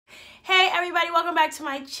everybody, welcome back to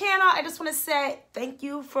my channel. I just want to say thank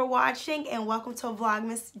you for watching and welcome to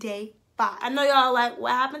Vlogmas Day 5. I know y'all like,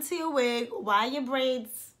 what happened to your wig? Why your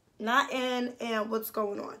braids not in? And what's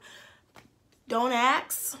going on? Don't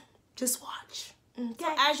ask, just watch. Okay.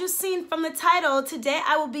 So as you've seen from the title, today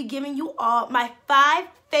I will be giving you all my 5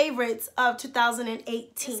 favorites of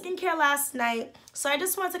 2018. Skincare last night, so I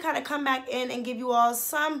just want to kind of come back in and give you all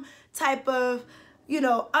some type of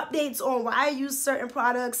updates on why I use certain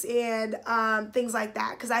products and things like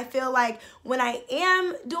that. Because I feel like when I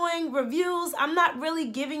am doing reviews, I'm not really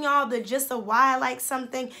giving y'all the gist of why I like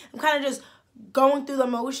something. I'm kind of just going through the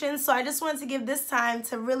motions. So I just wanted to give this time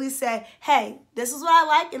to really say, hey, this is what I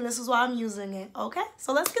like and this is why I'm using it. Okay,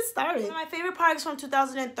 so let's get started. One of my favorite products from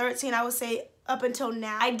 2013, I would say up until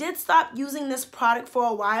now. I did stop using this product for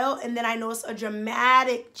a while and then I noticed a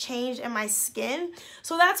dramatic change in my skin.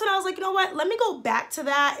 So that's when I was like, you know what? Let me go back to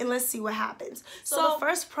that and let's see what happens. So the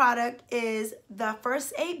first product is the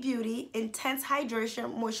First Aid Beauty Intense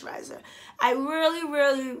Hydration Moisturizer. I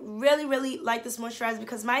really like this moisturizer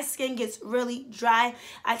because my skin gets really dry.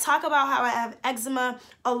 I talk about how I have eczema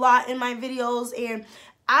a lot in my videos, and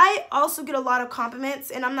I also get a lot of compliments,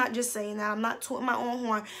 and I'm not just saying that, I'm not tooting my own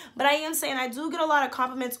horn, but I am saying I do get a lot of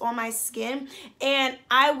compliments on my skin, and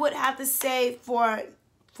I would have to say for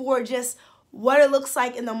just what it looks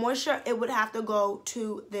like in the moisture, it would have to go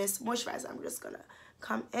to this moisturizer. I'm just gonna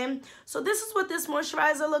come in. So this is what this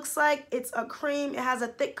moisturizer looks like. It's a cream. It has a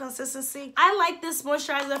thick consistency. I like this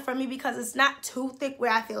moisturizer for me because it's not too thick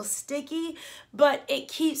where I feel sticky, but it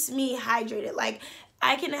keeps me hydrated. Like,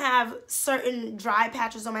 I can have certain dry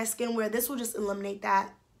patches on my skin where this will just eliminate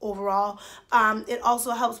that overall. It also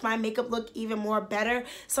helps my makeup look even more better.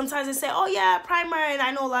 Sometimes they say, oh yeah, primer, and I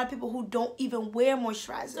know a lot of people who don't even wear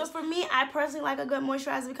moisturizer. So for me, I personally like a good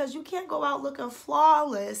moisturizer because you can't go out looking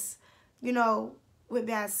flawless, with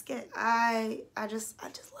bad skin. I just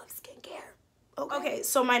love skincare. Okay,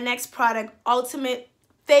 so my next product, ultimate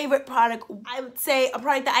favorite product, I would say a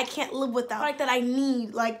product that I can't live without, a product that I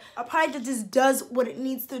need, like a product that just does what it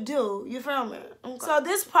needs to do. You feel me? Okay. So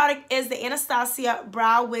this product is the Anastasia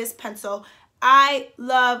Brow Wiz Pencil. I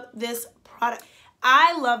love this product.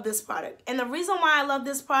 I love this product. And the reason why I love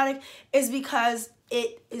this product is because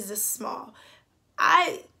it is this small.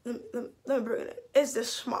 Let me bring it in. It's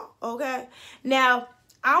this small, okay? Now,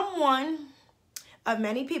 I'm one of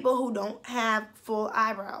many people who don't have full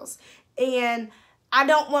eyebrows. And I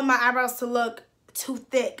don't want my eyebrows to look too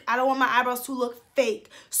thick. I don't want my eyebrows to look fake.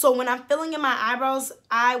 So when I'm filling in my eyebrows,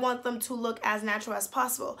 I want them to look as natural as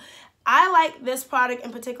possible. I like this product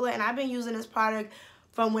in particular, and I've been using this product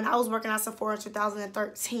from when I was working at Sephora in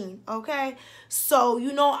 2013, okay? So,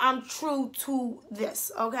 I'm true to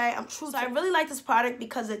this, okay? I'm true. So I really like this product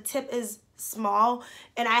because the tip is small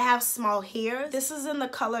and I have small hair. This is in the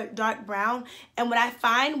color dark brown, and what I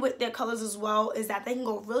find with their colors as well is that they can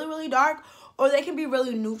go really dark or they can be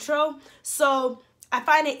really neutral. So I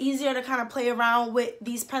find it easier to kind of play around with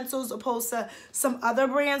these pencils opposed to some other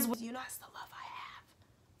brands. That's the love I have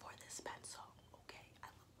for this pencil, okay? I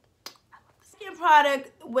love this. Second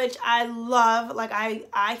product, which I love, like I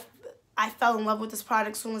fell in love with this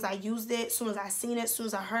product as soon as I used it, as soon as I seen it, as soon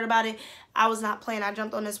as I heard about it. I was not playing. I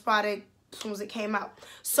jumped on this product as soon as it came out.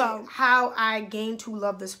 So how I gained to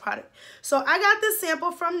love this product. So I got this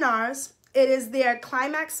sample from NARS. It is their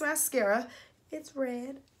Climax Mascara. It's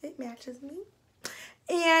red. It matches me.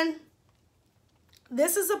 And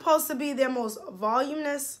this is supposed to be their most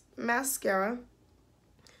voluminous mascara.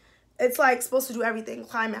 It's like supposed to do everything.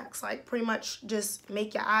 Climax. Like pretty much just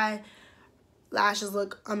make your eyelashes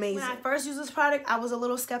look amazing. When I first used this product, I was a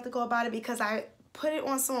little skeptical about it because I put it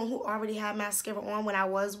on someone who already had mascara on when I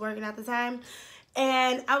was working at the time.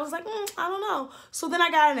 And I was like, I don't know. So then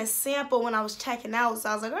I got in a sample when I was checking out. So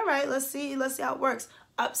I was like, all right, let's see how it works.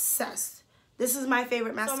 Obsessed. This is my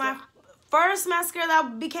favorite mascara. So my first mascara that I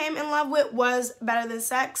became in love with was Better Than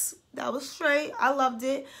Sex. That was straight. I loved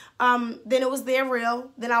it. Then it was their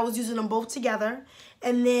Real. Then I was using them both together.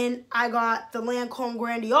 And then I got the Lancome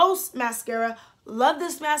Grandiose mascara. Love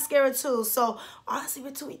this mascara too. So honestly,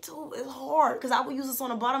 between two, it's hard because I would use this on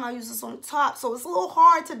the bottom, I use this on the top. So it's a little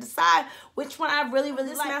hard to decide which one I really like.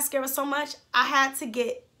 This mascara so much, I had to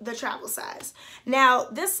get the travel size. Now,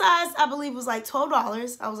 this size, I believe, was like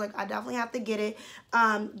 $12. I was like, I definitely have to get it.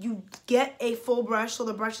 You get a full brush, so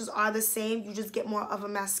the brushes are the same. You just get more of a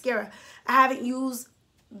mascara. I haven't used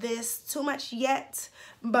this too much yet,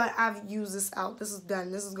 but I've used this out. This is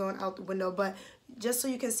done. This is going out the window. But just so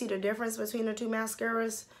you can see the difference between the two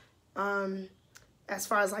mascaras, as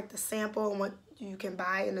far as like the sample and what you can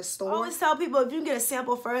buy in the store. I always tell people, if you can get a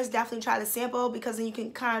sample first, definitely try the sample, because then you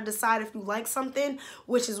can kind of decide if you like something,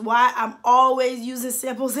 which is why I'm always using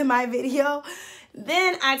samples in my video.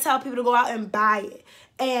 Then I tell people to go out and buy it.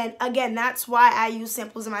 And again, that's why I use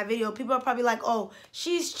samples in my video. People are probably like, oh,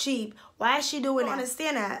 she's cheap. Why is she doing that? I don't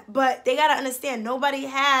understand that. But they got to understand, nobody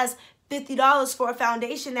has $50 for a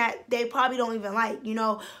foundation that they probably don't even like. You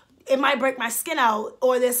know, it might break my skin out,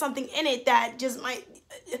 or there's something in it that just might...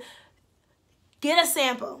 Get a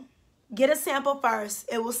sample. Get a sample first.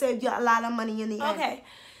 It will save you a lot of money in the end. Okay,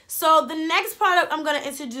 so the next product I'm going to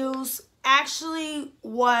introduce actually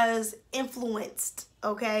was influenced.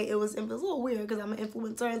 Okay, it was a little weird because I'm an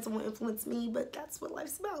influencer and someone influenced me, but that's what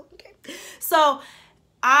life's about. Okay, so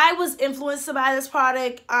I was influenced by this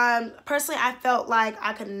product. Personally, I felt like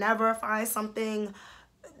I could never find something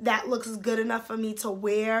that looks good enough for me to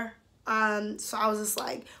wear. So I was just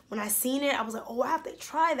like, when I seen it, I was like, oh, I have to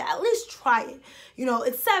try that. At least try it. You know,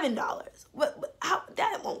 it's $7. But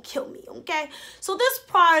that won't kill me, okay? So this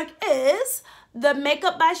product is the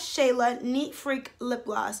Makeup by Shayla Neat Freak Lip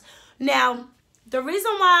Gloss. Now, the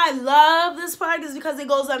reason why I love this product is because it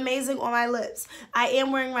goes amazing on my lips. I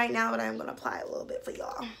am wearing right now, but I'm going to apply a little bit for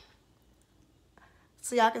y'all,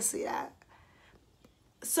 so y'all can see that.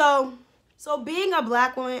 So being a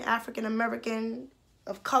black woman, African American,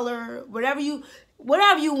 of color, whatever you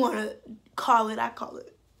want to call it, I call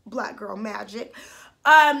it black girl magic.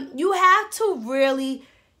 You have to really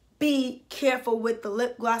be careful with the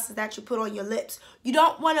lip glosses that you put on your lips. You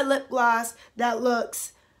don't want a lip gloss that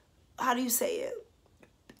looks, how do you say it,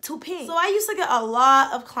 too pink. So I used to get a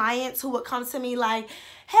lot of clients who would come to me like,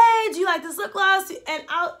 hey, do you like this lip gloss?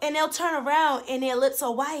 And they'll turn around and their lips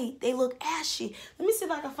are white. They look ashy. Let me see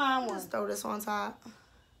if I can find one. Just throw this on top.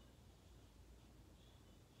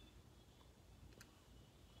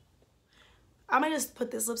 I'm going to just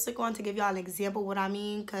put this lipstick on to give y'all an example of what I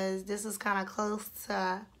mean, because this is kind of close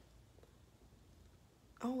to...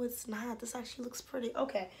 Oh, it's not. This actually looks pretty.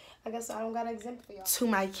 Okay, I guess I don't got an example for y'all. To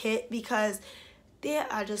my kit, because there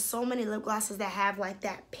are just so many lip glosses that have like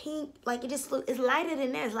that pink. Like, it just looks, it's lighter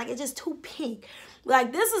than this. Like, it's just too pink.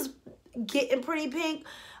 Like, this is getting pretty pink.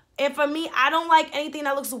 And for me, I don't like anything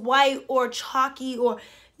that looks white or chalky or...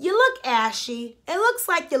 You look ashy. It looks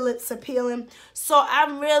like your lips are peeling. So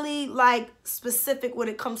I'm really like specific when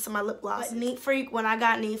it comes to my lip gloss. Neat Freak, when I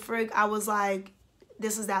got Neat Freak, I was like,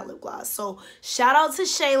 this is that lip gloss. So shout out to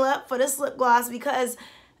Shayla for this lip gloss, because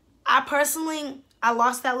I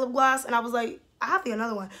lost that lip gloss and I was like, I have to get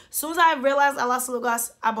another one. As soon as I realized I lost the lip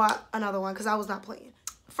gloss, I bought another one because I was not playing.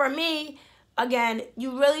 For me, again,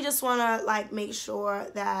 you really just want to like make sure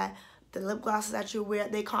that the lip glosses that you wear,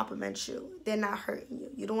 they compliment you. They're not hurting you.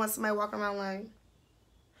 You don't want somebody walking around like,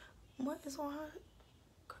 what is on her?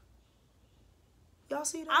 Y'all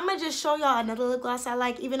see that? I'm going to just show y'all another lip gloss I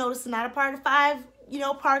like, even though this is not a part of 5, you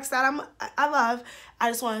know, products that I love. I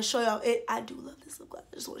just want to show y'all it. I do love this lip gloss.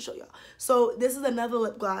 I just want to show y'all. So this is another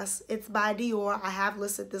lip gloss. It's by Dior. I have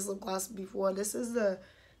listed this lip gloss before. This is the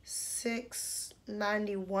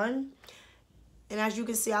 691. And as you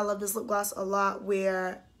can see, I love this lip gloss a lot,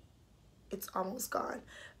 where it's almost gone.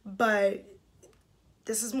 But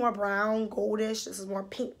this is more brown, goldish. This is more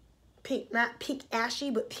pink, not pink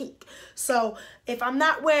ashy, but pink. So if I'm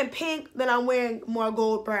not wearing pink, then I'm wearing more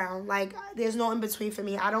gold brown. Like, there's no in between for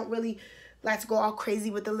me. I don't really like to go all crazy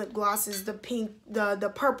with the lip glosses, the pink,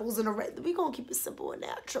 the purples, and the red. We gonna keep it simple and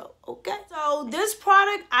natural, okay? So this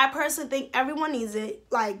product, I personally think everyone needs it.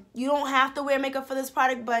 Like, you don't have to wear makeup for this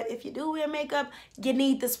product, but if you do wear makeup, you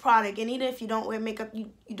need this product. And even if you don't wear makeup,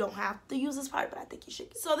 you don't have to use this product, but I think you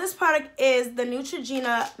should. So this product is the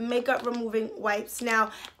Neutrogena Makeup Removing Wipes. Now,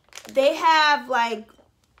 they have like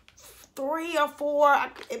 3 or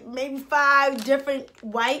 4, maybe 5 different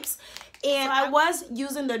wipes. And I was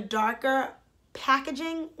using the darker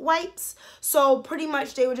packaging wipes, so pretty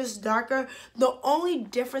much they were just darker. The only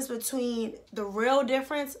difference between the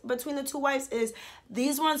the 2 wipes is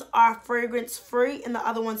these ones are fragrance free and the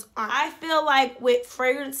other ones aren't. I feel like with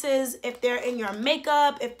fragrances, if they're in your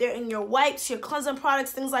makeup, if they're in your wipes, your cleansing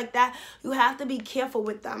products, things like that, you have to be careful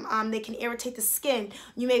with them. They can irritate the skin.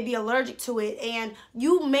 You may be allergic to it, and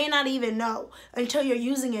you may not even know until you're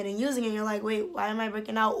using it and you're like, wait, why am I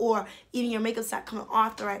breaking out? Or even your makeup's not coming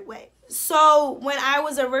off the right way. So when I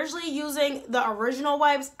was originally using the original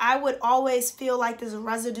wipes, I would always feel like there's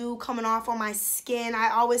residue coming off on my skin. I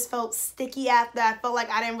always felt sticky after. I felt like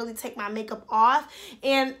I didn't really take my makeup off.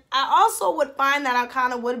 And I also would find that I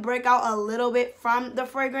kind of would break out a little bit from the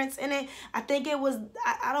fragrance in it. I think it was,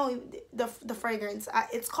 the fragrance.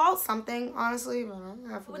 It's called something, honestly.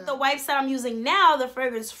 I forgot. With the wipes that I'm using now, the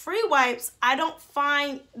fragrance-free wipes, I don't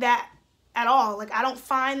find that at all. Like, I don't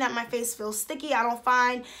find that my face feels sticky. I don't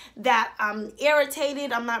find that I'm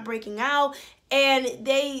irritated. I'm not breaking out. And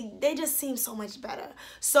they just seem so much better.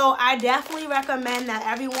 So I definitely recommend that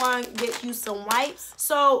everyone get you some wipes.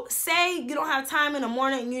 So say you don't have time in the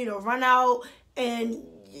morning and you need to run out and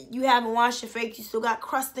you haven't washed your face, you still got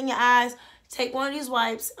crust in your eyes, take one of these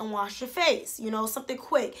wipes and wash your face. You know, something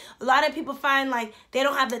quick. A lot of people find like they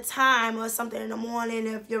don't have the time or something in the morning.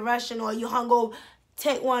 If you're rushing or you're hungover,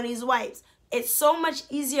 take one of these wipes. It's so much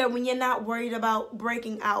easier when you're not worried about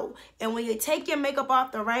breaking out. And when you take your makeup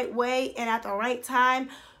off the right way and at the right time,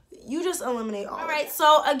 you just eliminate all right,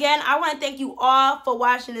 so again, I want to thank you all for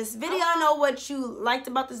watching this video. I want to know what you liked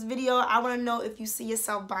about this video. I want to know if you see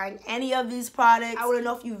yourself buying any of these products. I want to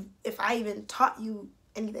know if I even taught you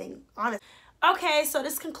anything, honestly. Okay, so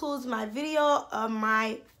this concludes my video of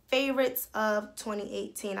my favorites of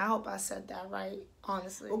 2018. I hope I said that right,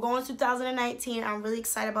 honestly. We're going to 2019. I'm really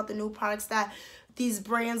excited about the new products that these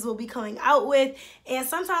brands will be coming out with. And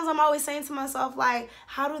sometimes I'm always saying to myself, like,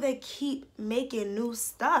 how do they keep making new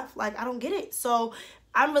stuff? Like, I don't get it. So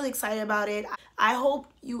I'm really excited about it. I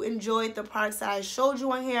hope you enjoyed the products that I showed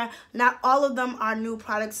you on here. Not all of them are new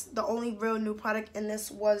products. The only real new product in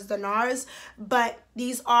this was the NARS. But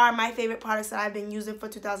these are my favorite products that I've been using for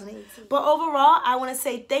 2018. But overall, I want to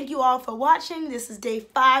say thank you all for watching. This is day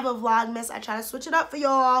 5 of Vlogmas. I try to switch it up for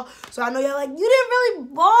y'all. So I know you're like, you didn't really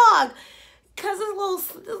vlog. Because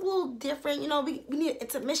it's a little different, you know, we need an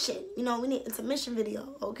intermission, you know, we need an intermission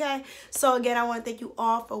video, okay? So again, I want to thank you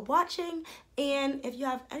all for watching, and if you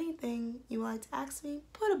have anything you would like to ask me,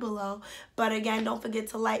 put it below. But again, don't forget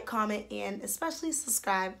to like, comment, and especially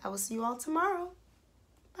subscribe. I will see you all tomorrow.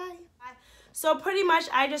 Bye. So pretty much,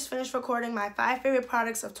 I just finished recording my 5 favorite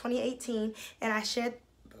products of 2018, and I shared,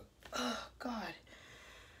 oh God.